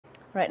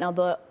Right now,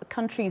 the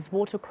country's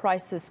water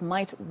crisis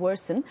might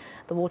worsen.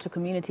 The Water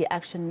Community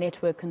Action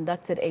Network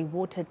conducted a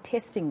water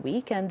testing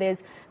week, and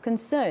there's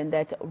concern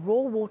that raw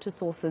water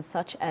sources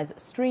such as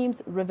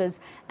streams, rivers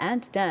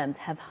and dams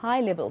have high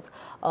levels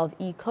of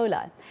E.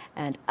 coli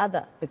and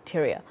other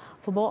bacteria.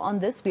 For more on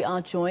this, we are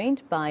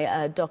joined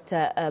by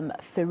Dr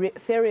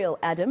Ferrial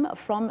Adam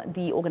from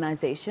the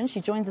organization.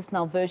 She joins us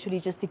now virtually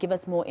just to give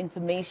us more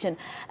information.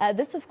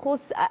 This, of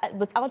course,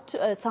 without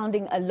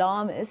sounding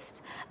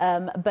alarmist,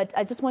 but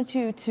I just want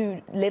you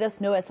to let us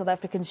know as South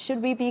Africans,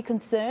 should we be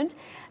concerned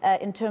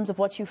in terms of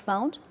what you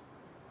found?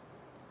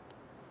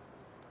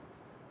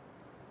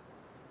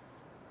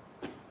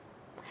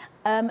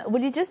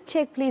 Will you just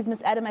check, please,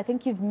 Ms. Adam? I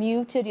think you've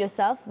muted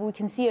yourself. We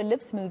can see your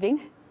lips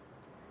moving.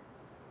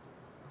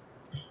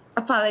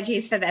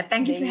 Apologies for that.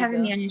 Thank you for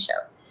having me on your show.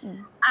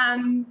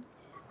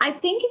 I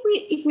think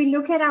if we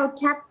look at our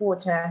tap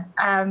water,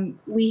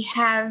 we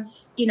have,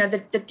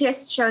 the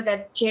tests show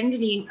that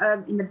generally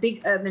in the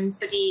big urban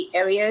city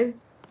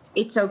areas,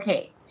 it's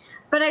okay.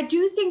 But I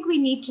do think we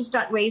need to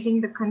start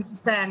raising the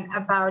concern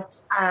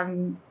about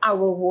our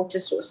water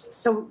sources.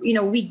 So,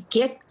 we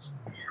get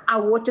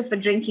our water for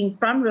drinking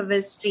from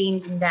rivers,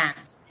 streams and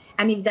dams.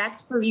 And if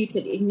that's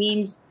polluted, it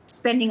means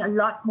spending a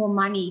lot more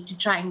money to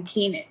try and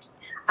clean it.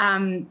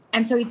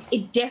 And so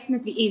it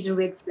definitely is a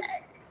red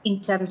flag in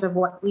terms of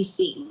what we're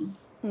seeing.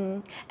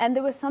 And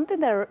there was something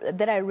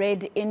that I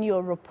read in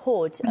your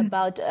report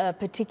about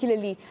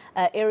particularly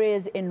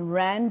areas in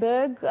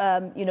Randburg,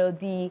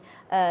 the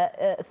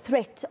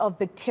threat of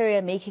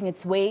bacteria making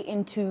its way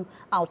into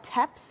our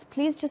taps.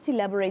 Please just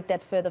elaborate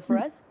that further for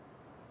us.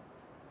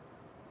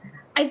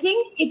 I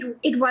think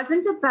it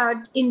wasn't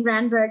about in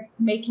Randburg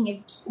making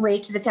its way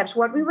to the taps.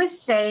 What we were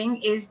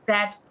saying is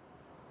that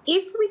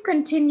if we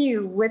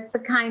continue with the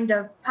kind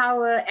of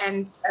power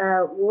and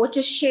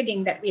water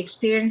shedding that we're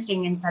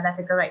experiencing in South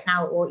Africa right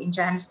now, or in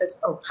Johannesburg,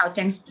 or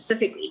Gauteng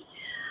specifically,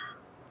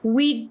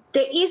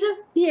 there is a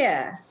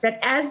fear that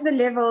as the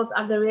levels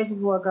of the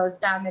reservoir goes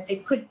down, that there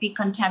could be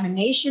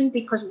contamination,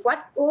 because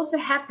what also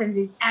happens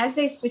is as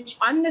they switch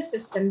on the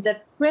system, the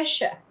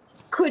pressure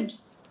could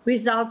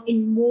result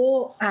in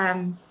more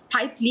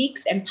pipe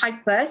leaks and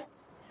pipe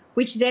bursts,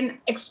 which then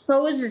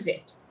exposes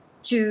it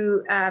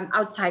to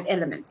outside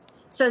elements.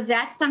 So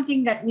that's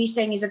something that we're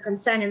saying is a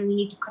concern, and we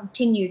need to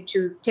continue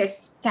to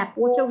test tap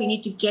water. We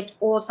need to get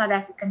all South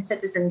African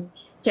citizens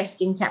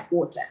testing tap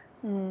water.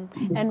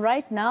 And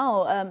right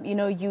now,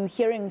 you're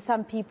hearing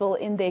some people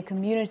in their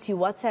community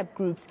WhatsApp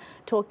groups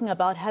talking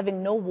about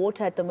having no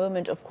water at the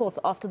moment, of course,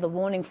 after the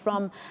warning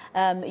from,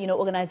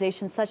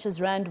 organizations such as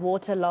Rand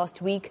Water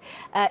last week.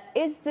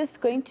 Is this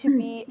going to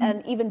be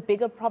an even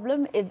bigger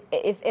problem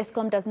if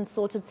Eskom doesn't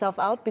sort itself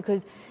out?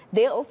 Because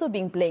they're also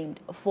being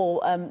blamed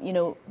for,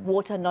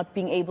 water not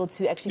being able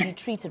to actually be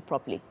treated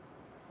properly.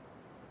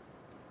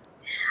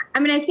 I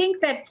mean, I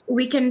think that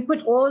we can put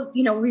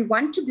we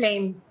want to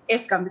blame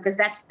Eskom because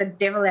that's the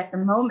devil at the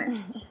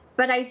moment.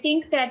 But I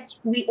think that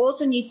we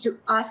also need to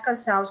ask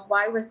ourselves,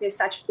 why was there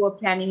such poor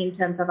planning in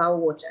terms of our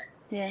water?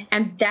 Yeah.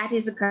 And that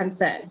is a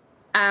concern.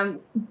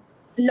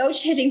 Load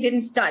shedding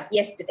didn't start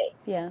yesterday.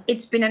 Yeah.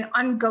 It's been an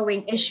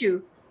ongoing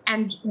issue,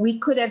 and we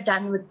could have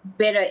done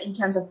better in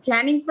terms of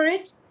planning for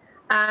it.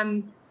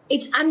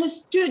 It's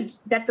understood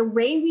that the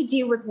way we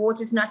deal with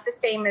water is not the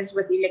same as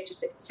with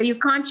electricity. So you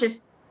can't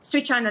just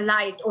switch on a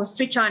light or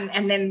switch on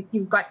and then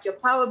you've got your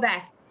power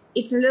back.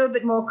 It's a little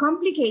bit more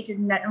complicated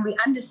than that, and we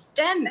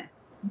understand that.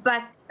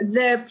 But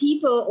the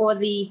people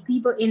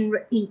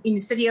in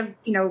city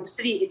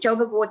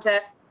Joburg Water,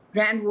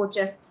 Rand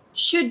Water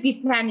should be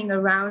planning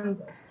around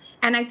this.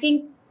 And I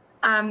think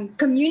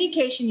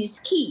communication is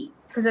key,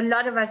 because a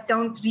lot of us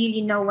don't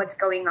really know what's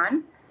going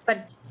on.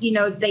 But,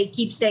 they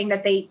keep saying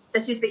that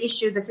this is the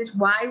issue, this is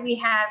why we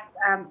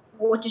have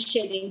water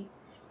shedding.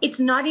 It's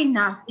not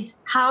enough. It's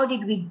how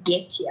did we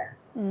get here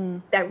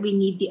that we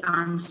need the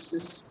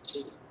answers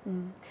to.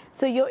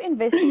 So your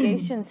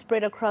investigation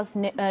spread across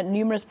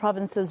numerous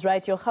provinces,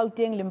 right? Your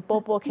Gauteng,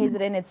 Limpopo,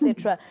 KZN,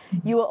 etc.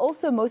 You were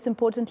also, most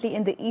importantly,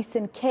 in the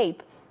Eastern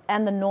Cape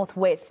and the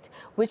Northwest,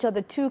 which are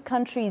the two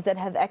countries that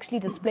have actually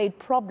displayed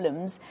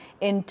problems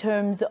in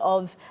terms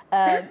of,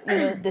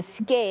 the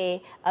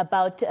scare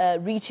about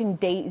reaching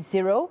day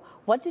zero.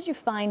 What did you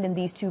find in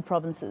these two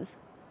provinces?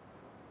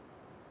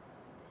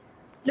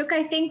 Look,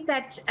 I think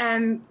that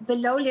the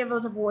low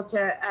levels of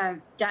water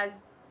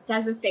does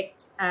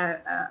affect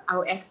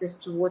our access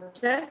to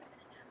water.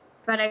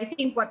 But I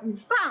think what we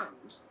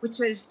found, which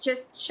was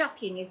just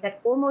shocking, is that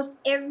almost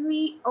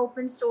every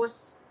open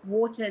source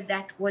water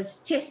that was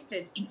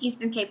tested in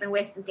Eastern Cape and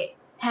Western Cape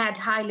had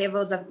high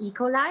levels of E.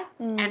 coli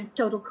and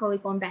total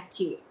coliform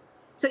bacteria.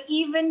 So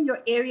even your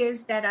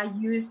areas that are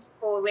used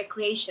for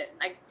recreation,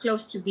 like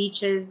close to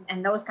beaches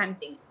and those kind of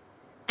things.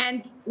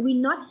 And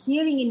we're not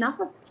hearing enough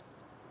of this.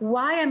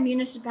 Why are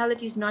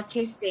municipalities not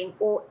testing,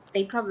 or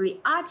they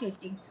probably are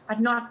testing, but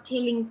not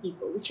telling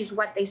people, which is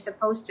what they're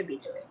supposed to be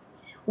doing?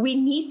 We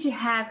need to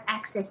have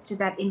access to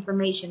that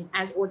information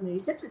as ordinary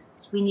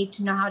citizens. We need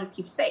to know how to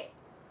keep safe.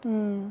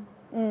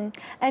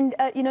 And,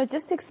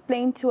 just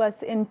explain to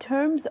us in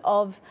terms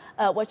of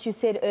what you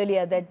said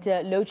earlier,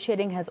 that load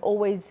shedding has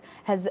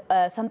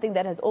something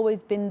that has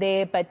always been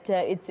there, but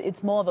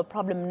it's more of a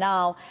problem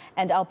now,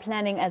 and our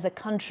planning as a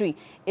country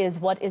is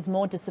what is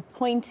more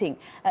disappointing.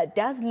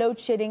 Does load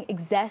shedding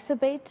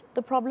exacerbate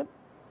the problem?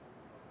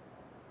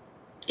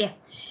 Yeah,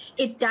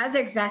 it does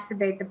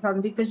exacerbate the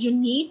problem because you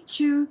need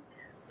to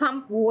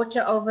pump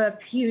water over a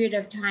period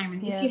of time.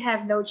 And if you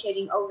have load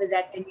shedding over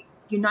that, then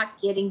you're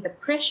not getting the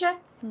pressure,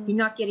 you're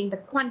not getting the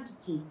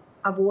quantity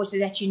of water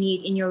that you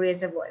need in your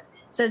reservoirs.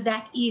 So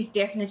that is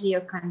definitely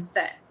a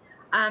concern.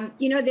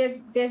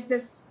 There's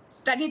this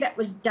study that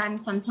was done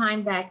some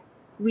time back,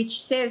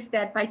 which says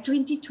that by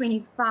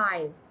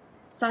 2025,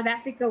 South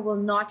Africa will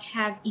not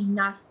have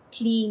enough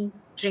clean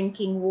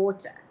drinking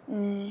water.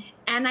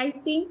 And I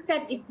think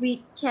that if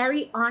we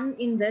carry on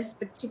in this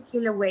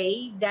particular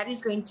way, that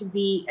is going to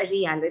be a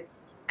reality,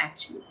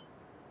 actually.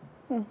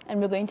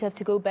 And we're going to have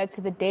to go back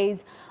to the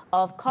days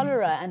of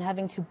cholera and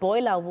having to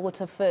boil our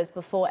water first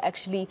before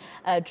actually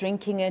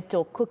drinking it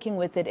or cooking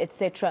with it,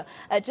 etc.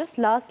 Just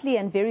lastly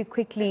and very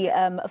quickly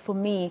for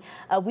me,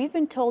 we've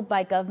been told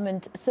by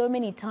government so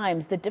many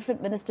times, the different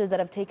ministers that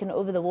have taken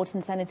over the Water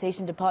and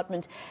Sanitation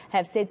Department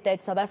have said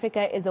that South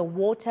Africa is a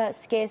water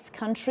scarce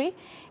country.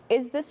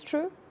 Is this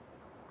true?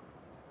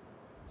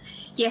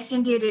 Yes,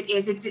 indeed it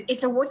is.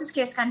 It's a water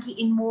scarce country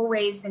in more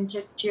ways than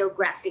just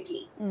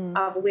geographically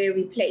of where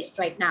we're placed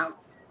right now.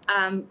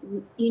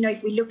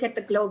 If we look at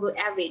the global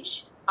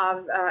average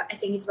of, I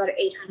think it's about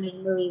 800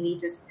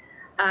 milliliters,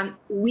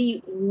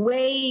 we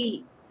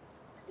way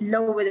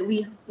lower.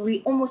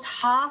 We almost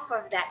half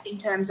of that in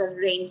terms of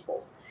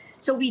rainfall.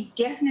 So we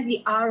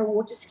definitely are a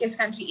water scarce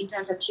country in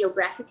terms of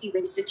geographically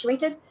where we're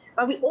situated,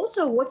 but we're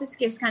also a water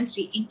scarce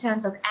country in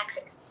terms of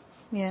access.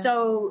 Yeah.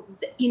 So,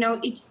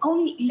 it's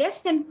only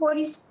less than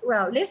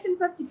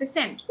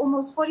 50%,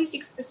 almost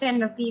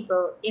 46% of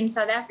people in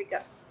South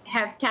Africa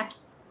have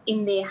taps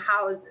in their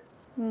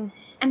houses.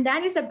 And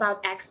that is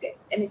about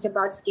access, and it's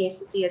about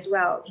scarcity as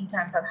well in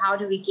terms of how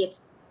do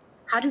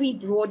we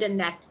broaden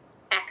that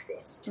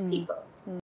access to people.